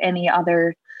non-aware of any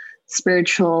other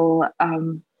spiritual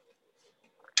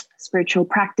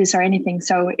practice or anything.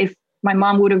 So if my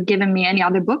mom would have given me any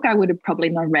other book, I would have probably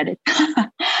not read it.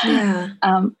 Yeah.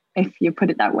 If you put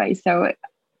it that way. So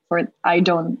I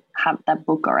don't have that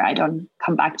book, or I don't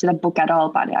come back to that book at all,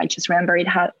 but I just remember it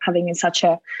having such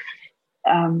a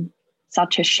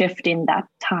shift in that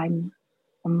time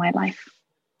of my life.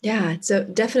 Yeah, so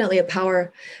definitely a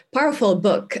powerful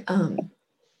book.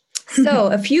 So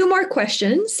a few more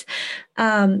questions.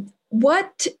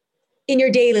 What in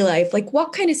your daily life, like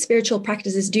what kind of spiritual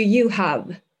practices do you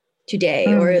have today,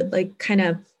 or like kind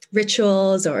of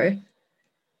rituals, or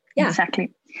yeah.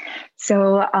 Exactly.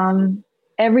 So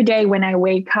every day when I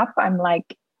wake up, I'm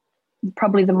like,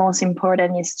 probably the most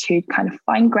important is to kind of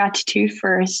find gratitude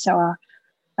first. So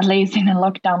at least in a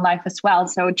lockdown life as well.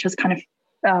 So just kind of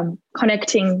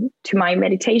connecting to my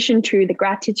meditation through the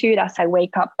gratitude as I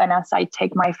wake up, and as I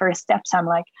take my first steps, I'm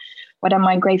like, what am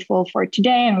I grateful for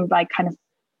today? And like kind of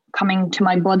coming to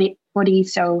my body.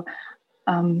 So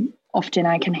often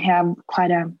I can have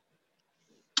quite a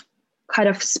kind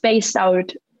of spaced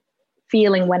out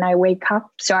feeling when I wake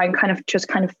up. So I'm kind of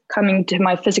coming to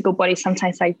my physical body.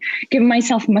 Sometimes I give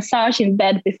myself a massage in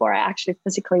bed before I actually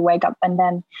physically wake up. And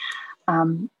then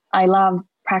I love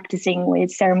practicing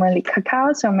with ceremonial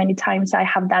cacao. So many times I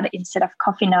have that instead of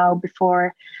coffee now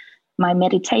before my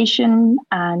meditation.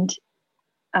 And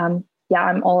I'm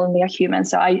only a human.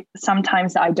 So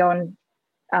sometimes I don't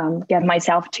get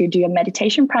myself to do a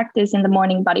meditation practice in the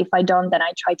morning, but if I don't, then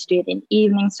I try to do it in the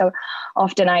evening. So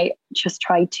often I just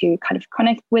try to kind of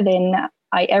connect within.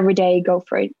 I every day go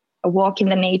for a walk in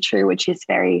the nature, which is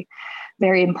very,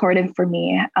 very important for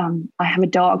me. I have a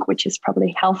dog, which is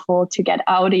probably helpful to get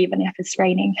out even if it's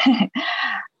raining.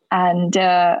 and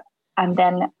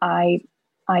then I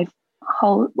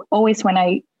always when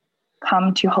I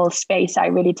come to hold space, I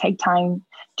really take time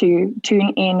to tune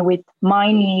in with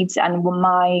my needs and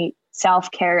my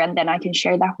self-care, and then I can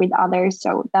share that with others.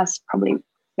 So that's probably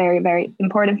very, very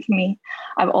important for me.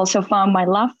 I've also found my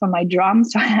love for my drum.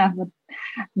 So I have a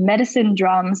medicine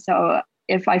drum. So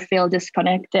if I feel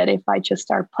disconnected, if I just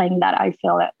start playing that, I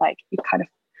feel that like it kind of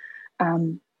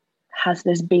has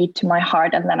this beat to my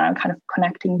heart, and then I'm kind of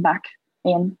connecting back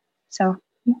in. So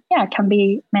yeah, it can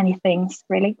be many things,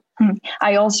 really.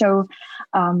 I also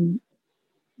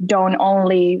don't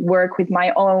only work with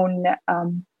my own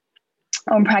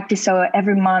practice. So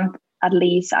every month, at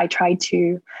least, I try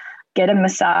to get a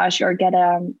massage or get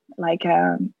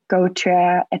go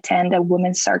to attend a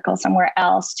women's circle somewhere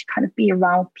else to kind of be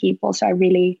around people. So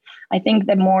I think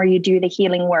the more you do the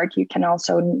healing work, you can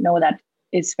also know that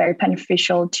it's very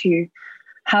beneficial to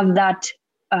have that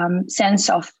sense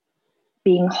of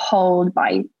being held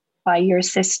by your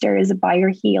sisters, by your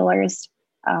healers,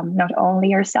 not only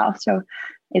yourself. So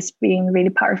it's being really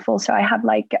powerful. So I have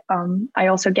I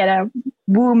also get a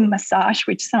womb massage,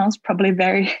 which sounds probably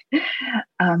very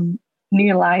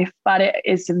new life, but it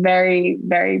is a very,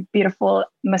 very beautiful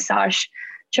massage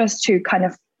just to kind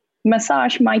of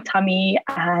massage my tummy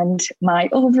and my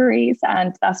ovaries.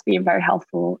 And that's been very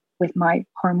helpful with my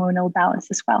hormonal balance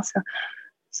as well.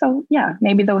 So yeah,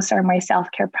 maybe those are my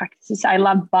self-care practices. I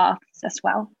love baths as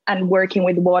well, and working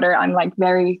with water. I'm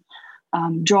very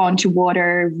drawn to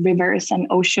water, rivers and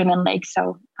ocean and lakes.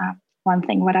 So one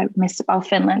thing what I miss about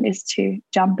Finland is to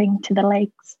jumping to the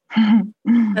lakes.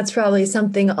 That's probably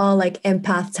something all like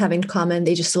empaths have in common.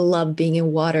 They just love being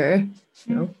in water.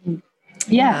 You know?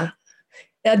 Yeah.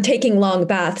 Taking long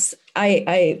baths. I'm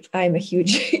a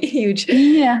huge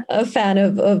fan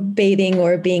of bathing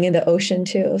or being in the ocean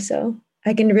too. So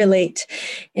I can relate.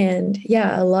 And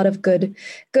yeah, a lot of good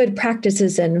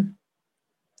practices and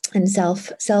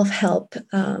self-help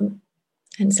and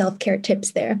self-care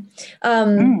tips there.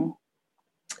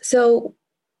 So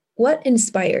what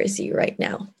inspires you right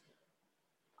now?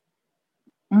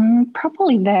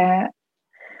 Probably the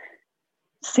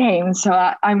same.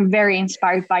 So I'm very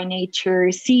inspired by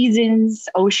nature, seasons,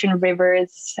 ocean,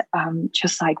 rivers,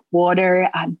 just like water,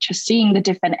 and just seeing the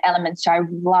different elements. So I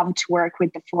love to work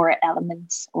with the 4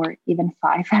 elements, or even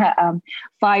 5.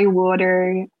 Fire,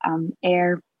 water,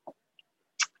 air,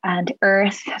 and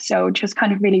earth. So just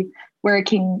kind of really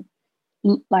working,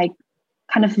 like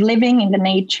kind of living in the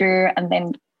nature, and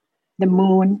then the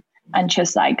moon, and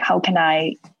just like how can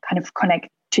I kind of connect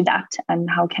to that, and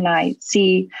how can I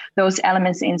see those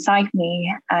elements inside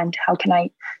me, and how can I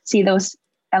see those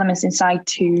elements inside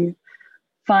to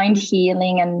find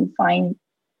healing and find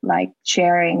like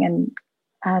sharing.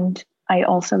 And I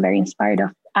also very inspired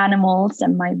of animals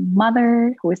and my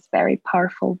mother, who is a very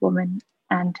powerful woman,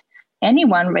 and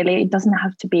anyone really. It doesn't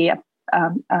have to be a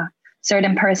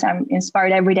certain person. I'm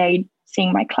inspired every day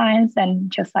seeing my clients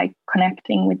and just like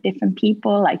connecting with different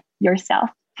people like yourself.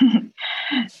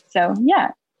 So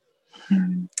yeah.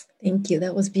 Thank you.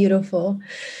 That was beautiful.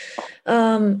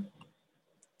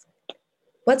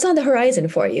 What's on the horizon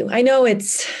for you? I know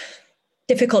it's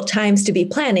difficult times to be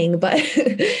planning, but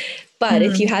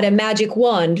if you had a magic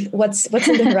wand, what's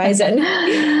in the horizon?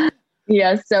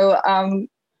 Yeah. So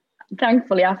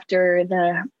thankfully,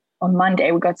 on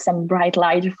Monday, we got some bright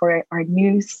light for our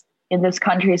news in this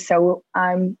country. So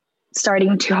I'm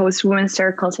starting to host women's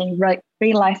circles in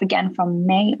real life again from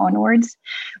May onwards,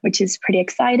 which is pretty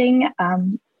exciting.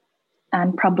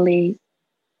 And probably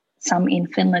some in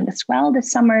Finland as well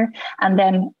this summer. And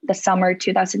then the summer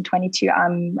 2022,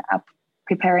 I'm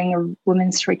preparing a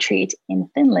women's retreat in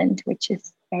Finland, which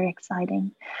is very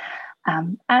exciting.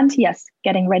 And yes,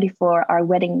 getting ready for our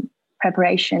wedding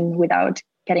preparation without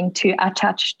getting too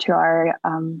attached to our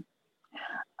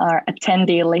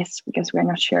attendee list, because we're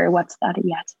not sure what's that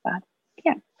yet. But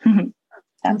yeah,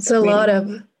 that's a lot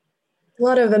of A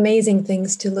lot of amazing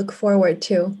things to look forward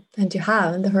to and to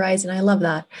have on the horizon. I love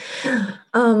that.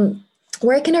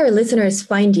 Where can our listeners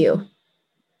find you?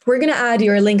 We're going to add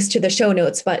your links to the show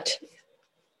notes, but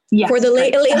yes, for the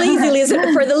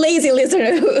lazy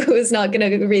listener who's not going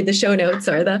to read the show notes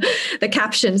or the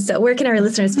captions, so where can our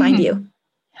listeners find you?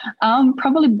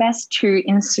 Probably best through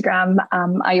Instagram.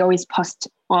 I always post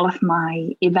all of my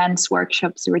events,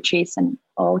 workshops, retreats, and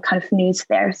all kind of news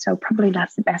there. So probably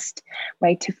that's the best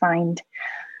way to find.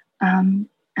 And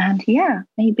yeah,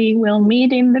 maybe we'll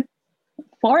meet in the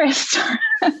forest.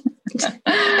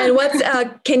 And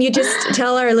can you just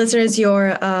tell our listeners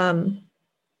your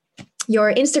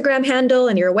Instagram handle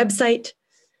and your website?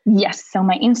 Yes. So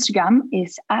my Instagram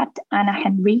is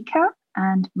 @AnnaHenrica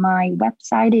and my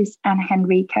website is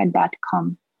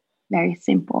annahenrica.com. Very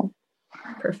simple.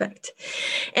 Perfect.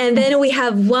 And then we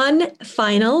have one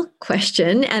final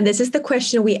question, and this is the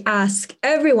question we ask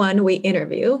everyone we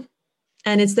interview,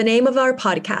 and it's the name of our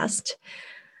podcast.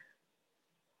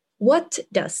 What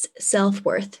does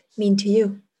self-worth mean to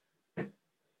you?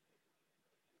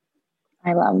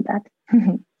 I love that.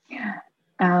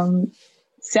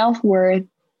 Self-worth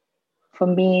for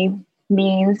me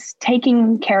means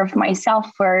taking care of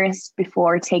myself first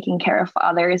before taking care of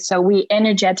others. So we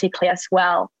energetically as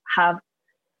well have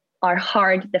our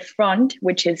heart, the front,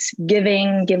 which is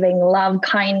giving love,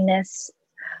 kindness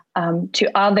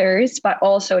to others, but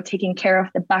also taking care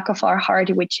of the back of our heart,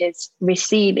 which is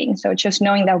receiving. So just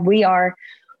knowing that we are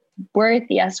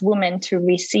worthy as women to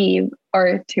receive,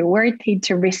 or worthy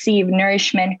to receive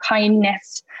nourishment,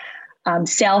 kindness,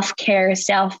 self-care,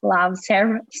 self-love,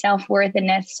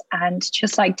 self-worthiness, and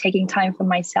just like taking time for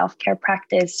my self-care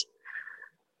practice.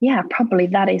 Yeah, probably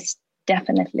that is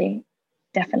definitely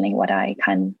what I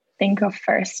can think of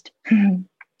first.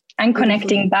 And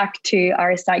connecting back to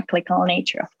our cyclical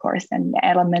nature, of course, and the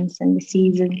elements and the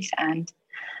seasons, and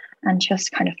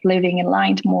just kind of living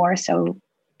aligned more, so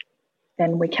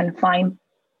then we can find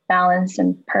balance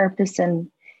and purpose and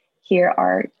hear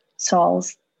our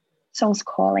soul's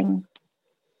calling.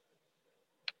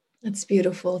 That's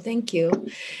beautiful. Thank you.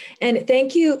 And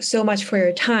thank you so much for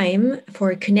your time,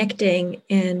 for connecting.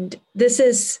 And this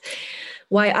is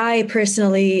why I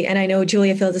personally, and I know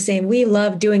Julia feels the same, we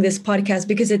love doing this podcast,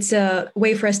 because it's a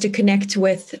way for us to connect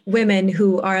with women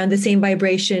who are on the same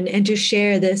vibration, and to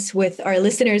share this with our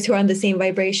listeners who are on the same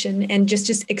vibration, and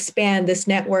just expand this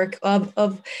network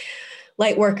of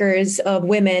light workers, of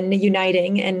women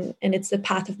uniting. And it's the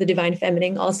path of the divine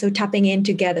feminine, also tapping in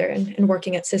together and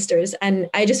working as sisters. And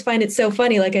I just find it so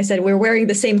funny. Like I said, we're wearing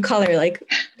the same color, like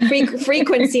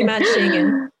frequency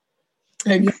matching.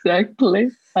 Exactly.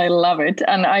 I love it.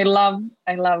 And I love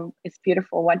it's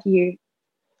beautiful what you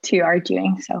two are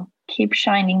doing. So keep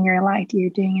shining your light. You're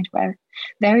doing it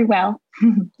very well.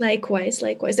 Likewise.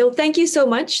 So thank you so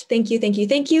much. Thank you.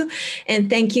 And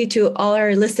thank you to all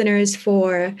our listeners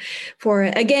for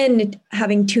again,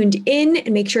 having tuned in,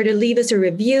 and make sure to leave us a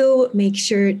review. Make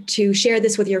sure to share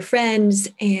this with your friends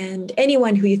and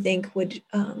anyone who you think would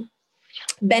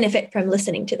benefit from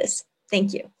listening to this.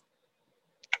 Thank you.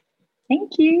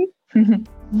 Thank you.